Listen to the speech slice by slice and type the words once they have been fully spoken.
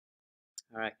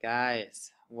Alright,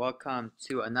 guys, welcome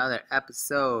to another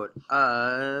episode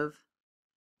of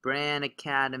Brand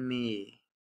Academy.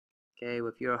 Okay,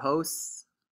 with your hosts,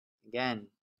 again,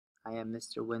 I am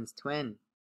Mr. Wynn's twin.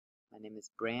 My name is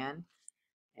Bran,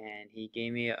 and he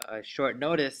gave me a short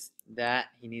notice that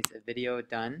he needs a video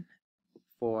done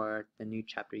for the new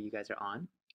chapter you guys are on,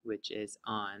 which is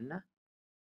on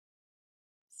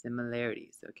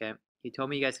similarities. Okay, he told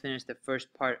me you guys finished the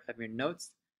first part of your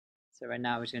notes, so right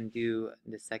now we're just going to do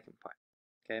the second part.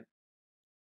 Okay.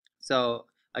 So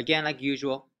again, like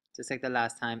usual, just like the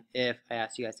last time, if I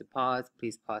ask you guys to pause,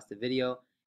 please pause the video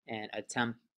and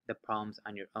attempt the problems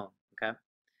on your own, okay?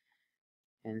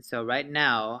 And so right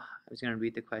now, I'm just going to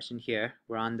read the question here.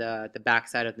 We're on the back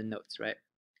side of the notes, right?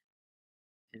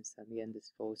 And so let me get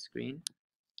this full screen.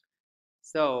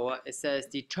 So it says,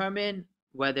 determine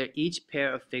whether each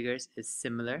pair of figures is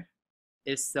similar.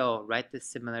 If so, write the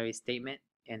similarity statement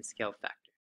and scale factor.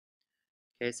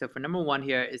 Okay, so for number one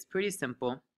here, it's pretty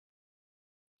simple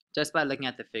just by looking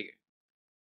at the figure.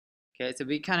 Okay, so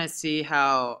we kind of see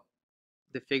how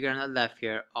the figure on the left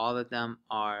here, all of them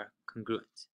are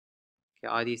congruent. Okay,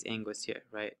 all these angles here,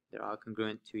 right? They're all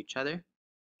congruent to each other.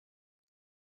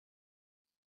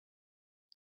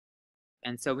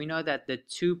 And so we know that the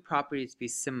two properties be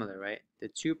similar, right? The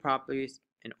two properties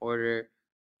in order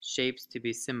shapes to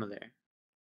be similar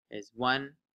is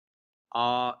one,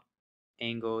 all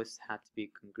angles have to be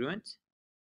congruent,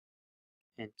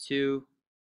 and two,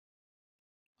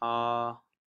 all,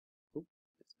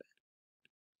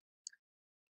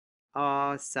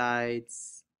 all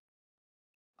sides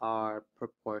are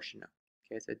proportional.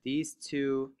 Okay, so these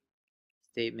two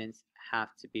statements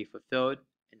have to be fulfilled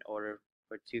in order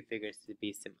for two figures to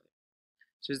be similar.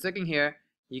 So just looking here,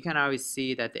 you can always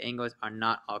see that the angles are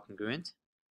not all congruent.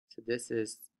 So this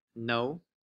is no,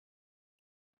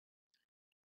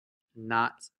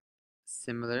 not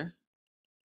similar.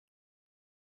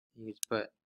 You just put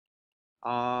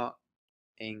all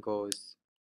angles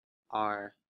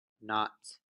are not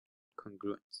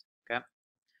congruent. Okay.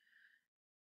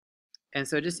 And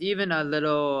so just even a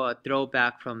little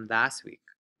throwback from last week,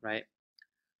 right?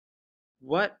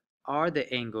 What are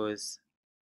the angles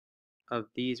of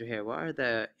these right here? What are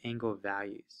the angle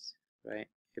values, right?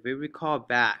 If we recall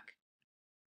back,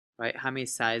 right, how many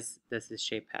sides does this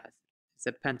shape have? It's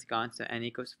a pentagon, so n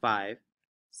equals 5.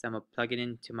 So I'm going to plug it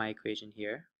into my equation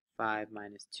here. 5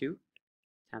 minus 2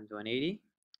 times 180.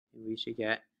 And we should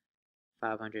get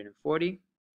 540.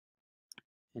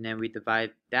 And then we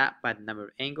divide that by the number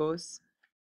of angles,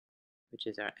 which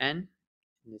is our n.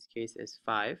 In this case is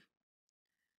 5.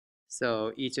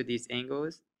 So each of these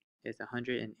angles is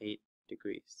 108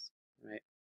 degrees, right?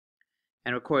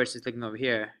 And of course, just looking over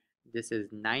here, this is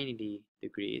 90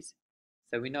 degrees.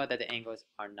 So we know that the angles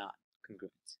are not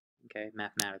congruent, okay,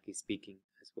 mathematically speaking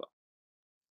as well.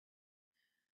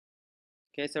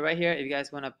 Okay, so right here, if you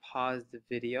guys want to pause the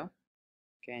video,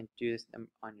 okay, and do this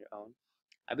on your own.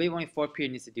 I believe only 4th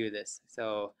period needs to do this.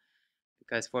 So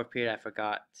because 4th period I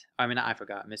forgot, I mean not I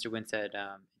forgot, Mr. Wynn said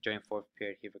during 4th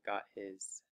period he forgot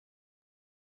his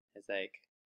like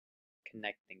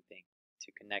connecting thing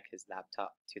to connect his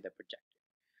laptop to the projector.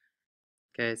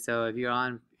 Okay, so if you're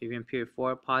in period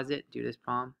 4, pause it, do this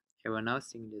problem. Everyone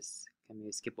else, you can just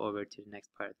maybe skip over to the next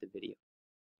part of the video.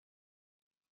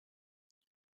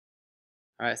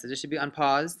 Alright, so this should be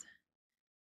unpaused.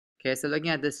 Okay, so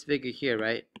looking at this figure here,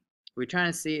 right? We're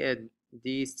trying to see if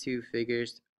these two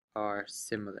figures are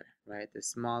similar, right? The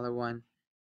smaller one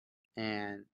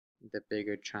and the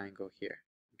bigger triangle here,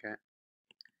 okay?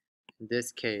 In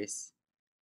this case,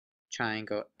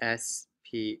 triangle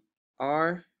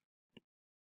SPR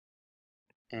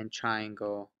and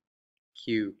triangle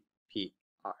QPR,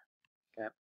 okay?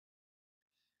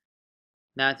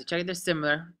 Now to check if they're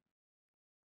similar,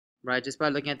 right, just by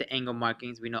looking at the angle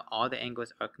markings, we know all the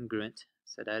angles are congruent,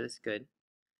 so that is good.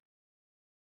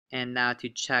 And now to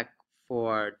check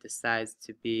for the sides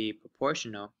to be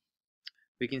proportional,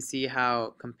 we can see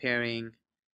how comparing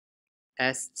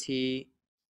ST,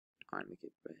 let me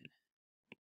get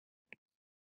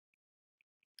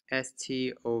red,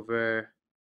 ST over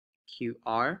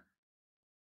QR,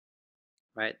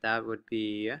 right, that would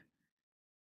be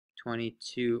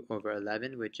 22 over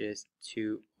 11, which is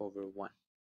 2 over 1,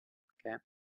 okay?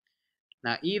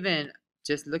 Now even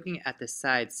just looking at the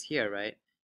sides here, right,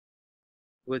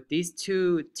 with these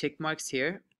two tick marks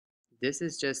here, this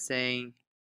is just saying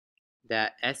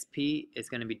that SP is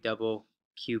going to be double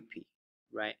QP,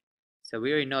 right? So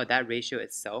we already know that ratio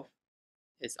itself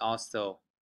is also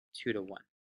 2 to 1.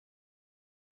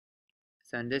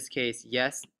 So in this case,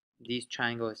 yes, these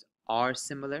triangles are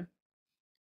similar,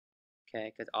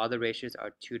 okay, because all the ratios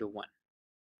are 2 to 1.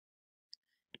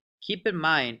 Keep in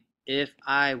mind, if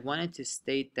I wanted to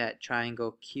state that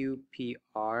triangle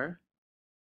QPR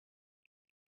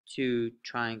to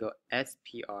triangle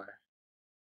SPR,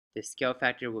 the scale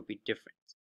factor will be different.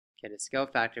 Okay, the scale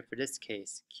factor for this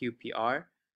case, QPR,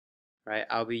 right,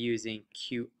 I'll be using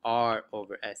QR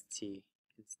over ST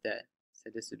instead. So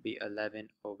this would be 11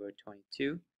 over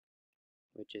 22,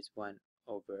 which is 1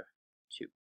 over 2.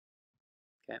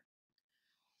 Okay,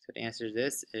 so the answer to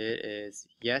this is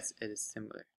yes, it is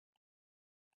similar.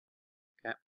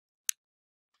 Okay,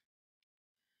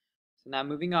 so now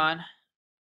moving on.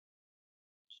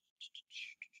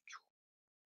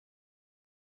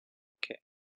 Okay,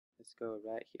 let's go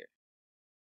right here.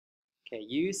 Okay,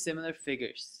 use similar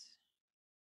figures.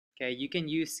 Okay, you can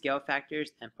use scale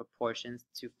factors and proportions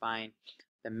to find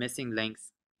the missing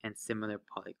lengths and similar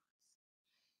polygons.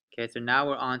 Okay, so now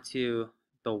we're on to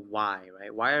the why,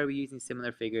 right? Why are we using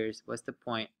similar figures? What's the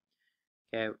point?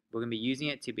 Okay, we're going to be using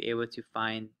it to be able to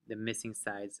find the missing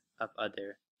sides of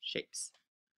other shapes.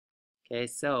 Okay,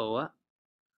 so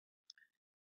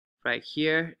right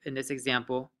here in this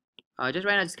example, just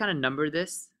right now, just kind of number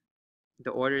this.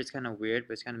 The order is kind of weird,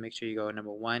 but just kind of make sure you go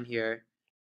number 1 here,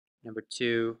 number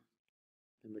 2,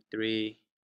 number 3,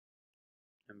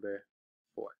 number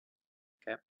 4.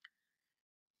 Okay,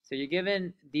 so you're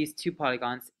given these two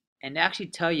polygons, and they actually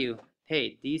tell you,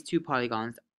 hey, these two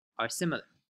polygons are similar.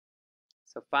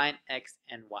 So find x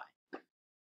and y.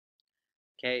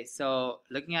 Okay, so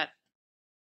looking at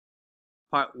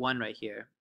part 1 right here,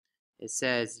 it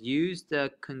says use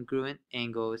the congruent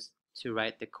angles to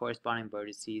write the corresponding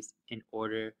vertices in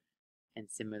order and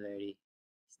similarity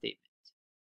statement.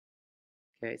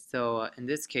 Okay, so in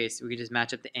this case, we can just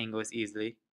match up the angles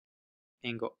easily.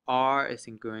 Angle R is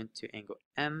congruent to angle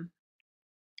M.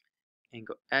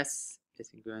 Angle S is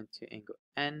congruent to angle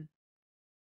N.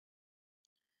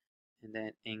 And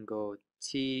then angle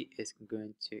T is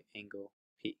congruent to angle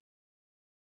P.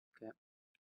 Okay.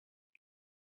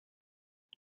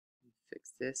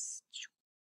 Fix this.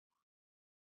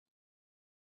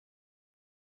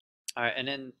 All right, and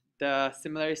then the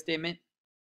similarity statement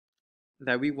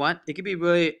that we want, it could be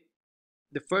really,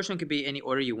 the first one could be any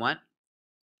order you want,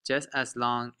 just as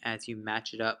long as you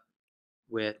match it up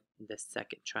with the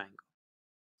second triangle.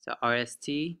 So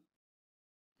RST,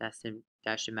 that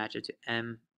should match up to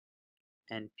M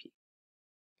and P.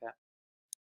 Okay.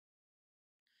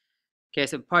 Okay,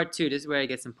 so part 2, this is where it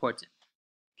gets important.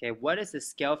 Okay, what is the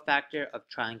scale factor of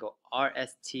triangle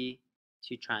RST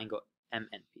to triangle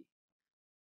MNP?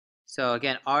 So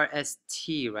again,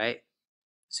 RST, right?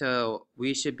 So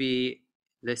we should be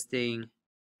listing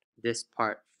this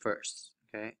part first,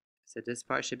 okay? So this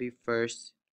part should be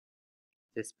first,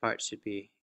 this part should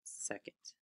be second,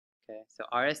 okay? So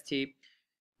RST,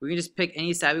 we can just pick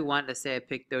any side we want. Let's say I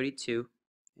pick 32,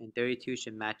 and 32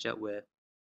 should match up with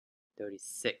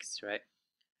 36, right?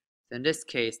 So in this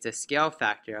case, the scale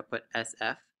factor, I'll put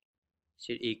SF,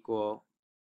 should equal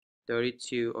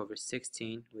 32 over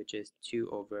 16, which is 2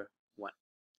 over 1.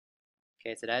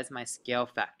 Okay, so that is my scale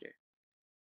factor.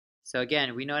 So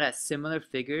again, we know that similar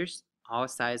figures, all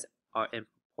sides are in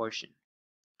proportion.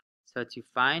 So to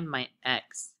find my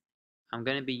x, I'm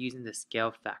going to be using the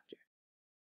scale factor.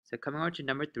 So coming over to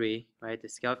number 3, right, the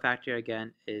scale factor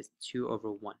again is 2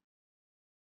 over 1.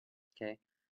 Okay,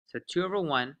 so 2 over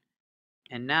 1,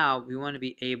 and now we want to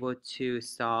be able to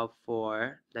solve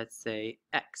for, let's say,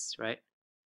 x, right?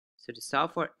 So to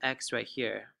solve for x right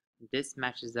here, this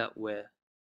matches up with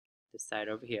the side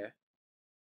over here.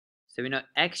 So we know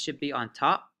x should be on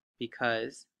top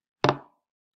because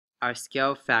our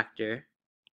scale factor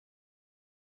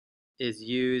is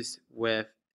used with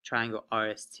triangle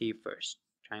RST first.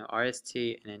 Triangle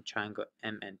RST and then triangle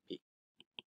MNP.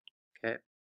 Okay,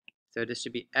 so this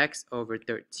should be x over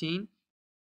 13.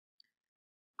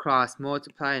 Cross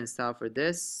multiply and solve for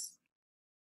this.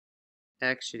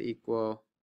 X should equal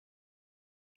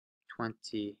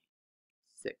 26.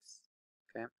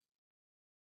 Okay.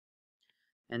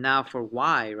 And now for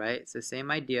y, right? It's the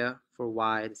same idea for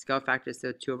y. The scale factor is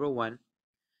still 2 over 1.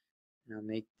 And I'll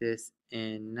make this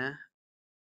in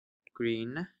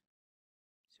green.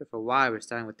 So for y, we're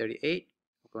starting with 38.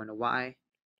 We're going to y.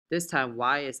 This time,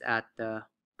 y is at the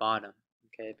bottom,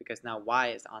 okay? Because now y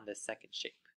is on the second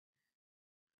shape.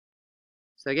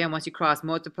 So again, once you cross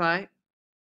multiply,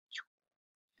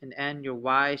 and then your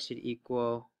y should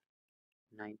equal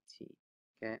 19,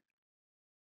 okay?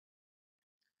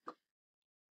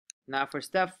 Now for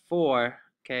step 4,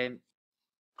 okay,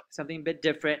 something a bit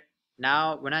different.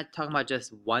 Now we're not talking about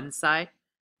just one side.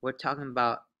 We're talking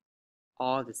about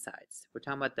all the sides. We're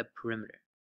talking about the perimeter.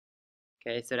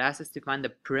 Okay, so it asks us to find the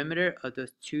perimeter of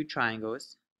those two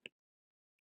triangles.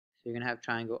 So you're going to have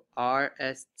triangle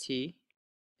RST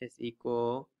is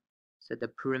equal, so the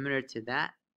perimeter to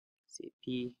that, see,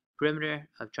 P perimeter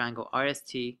of triangle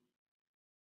RST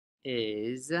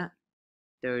is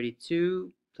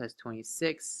 32 plus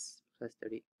 26 plus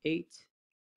 38.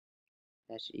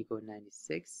 That should equal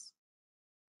 96.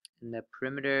 And the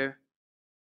perimeter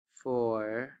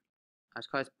for, let's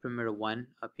call it perimeter 1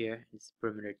 up here, it's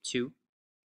perimeter 2.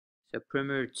 So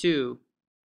perimeter 2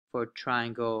 for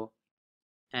triangle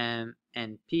M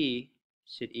and P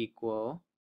should equal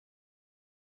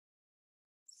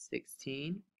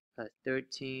 16 plus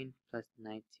 13 plus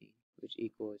 19, which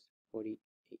equals 48.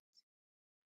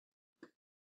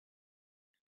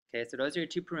 Okay, so those are your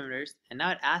two perimeters. And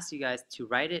now it asks you guys to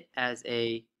write it as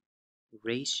a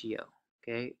ratio.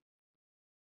 Okay,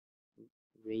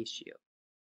 ratio.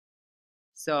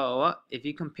 So if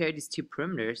you compare these two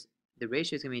perimeters, the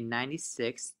ratio is going to be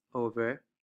 96 over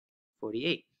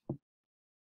 48.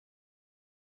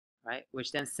 Right?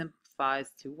 Which then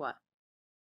simplifies to what?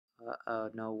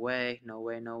 No way, no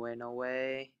way, no way, no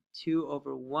way. 2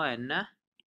 over 1,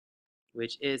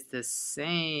 which is the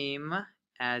same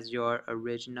as your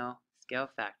original scale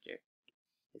factor.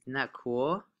 Isn't that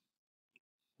cool?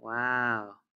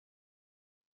 Wow.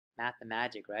 Math and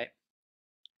magic, right?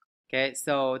 Okay,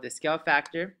 so the scale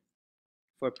factor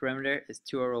for perimeter is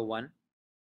 2 over 1,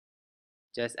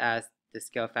 just as the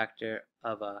scale factor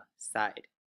of a side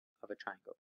of a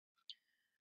triangle.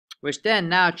 Which then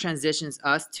now transitions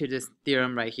us to this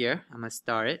theorem right here. I'm going to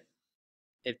start it.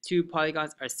 If two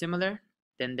polygons are similar,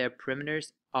 then their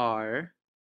perimeters are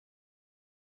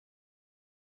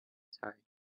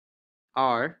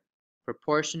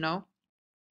proportional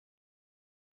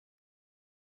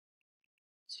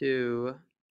to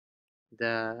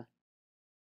the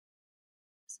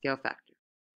scale factor.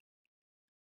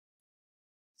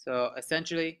 So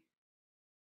essentially,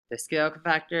 the scale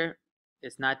factor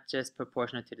is not just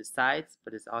proportional to the sides,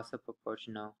 but it's also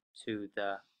proportional to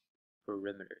the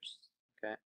perimeters.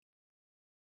 Okay.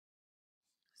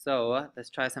 So let's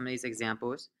try some of these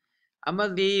examples. I'm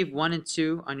gonna leave 1 and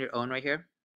 2 on your own right here.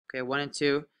 Okay, 1 and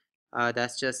 2.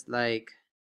 That's just like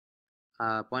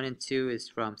 1 and 2 is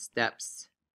from steps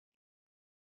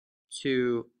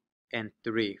 2 and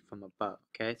 3 from above.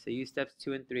 Okay, so use steps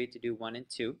 2 and 3 to do 1 and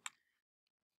 2,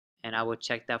 and I will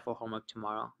check that for homework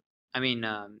tomorrow. I mean,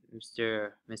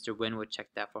 Mr. Wynn would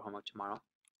check that for homework tomorrow.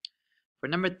 For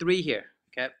number 3 here,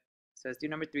 okay, so let's do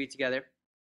number 3 together.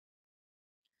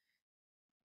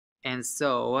 And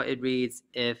so it reads,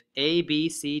 if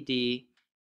ABCD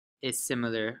is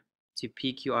similar to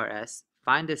PQRS,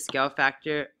 find the scale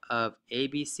factor of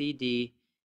ABCD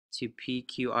to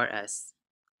PQRS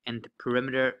and the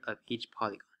perimeter of each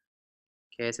polygon.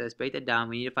 Okay, so let's break that down.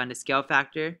 We need to find the scale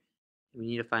factor, and we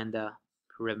need to find the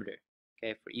perimeter,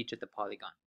 okay, for each of the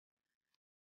polygon.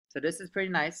 So this is pretty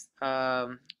nice.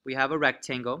 We have a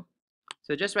rectangle.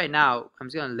 So just right now, I'm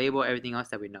just going to label everything else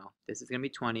that we know. This is going to be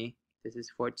 20. This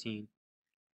is 14.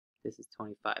 This is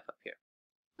 25 up here.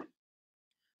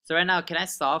 So right now, can I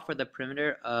solve for the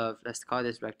perimeter of, let's call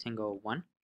this rectangle 1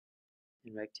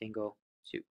 and rectangle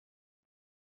 2.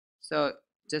 So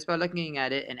just by looking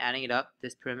at it and adding it up,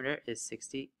 this perimeter is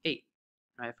 68,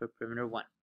 right, for perimeter 1.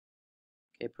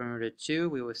 Okay, perimeter 2,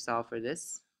 we will solve for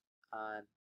this.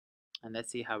 And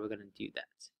let's see how we're going to do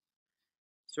that.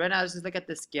 So right now, let's just look at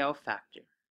the scale factor.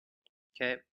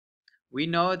 Okay, we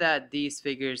know that these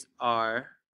figures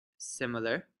are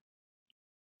similar.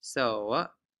 So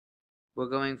we're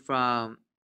going from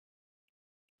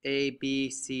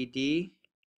ABCD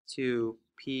to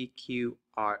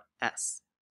PQRS.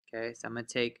 Okay, so I'm going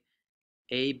to take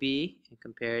AB and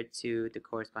compare it to the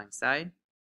corresponding side,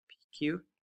 PQ.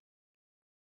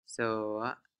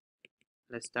 So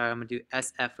let's start. I'm going to do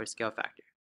SF for scale factor.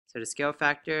 So the scale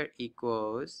factor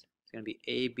equals, it's going to be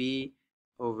AB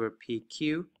over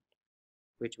PQ,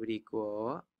 which would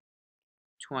equal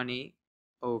 20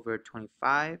 over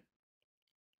 25,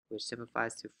 which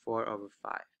simplifies to 4 over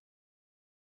 5.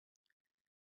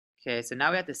 Okay, so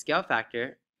now we have the scale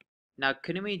factor. Now,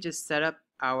 couldn't we just set up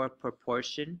our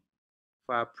proportion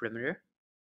for our perimeter,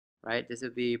 right? This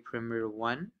would be perimeter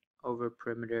 1 over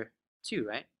perimeter 2,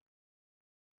 right?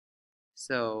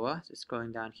 So just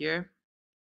going down here,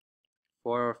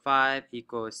 4 over 5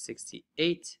 equals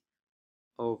 68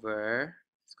 over,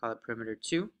 let's call it perimeter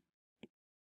 2.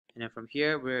 And then from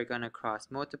here, we're going to cross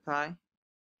multiply.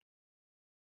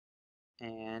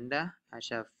 And I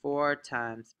should have 4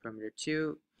 times perimeter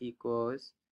 2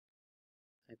 equals,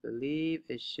 I believe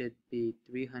it should be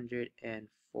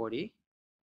 340.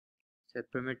 So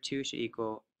perimeter 2 should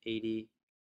equal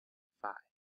 85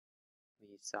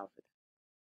 when you solve for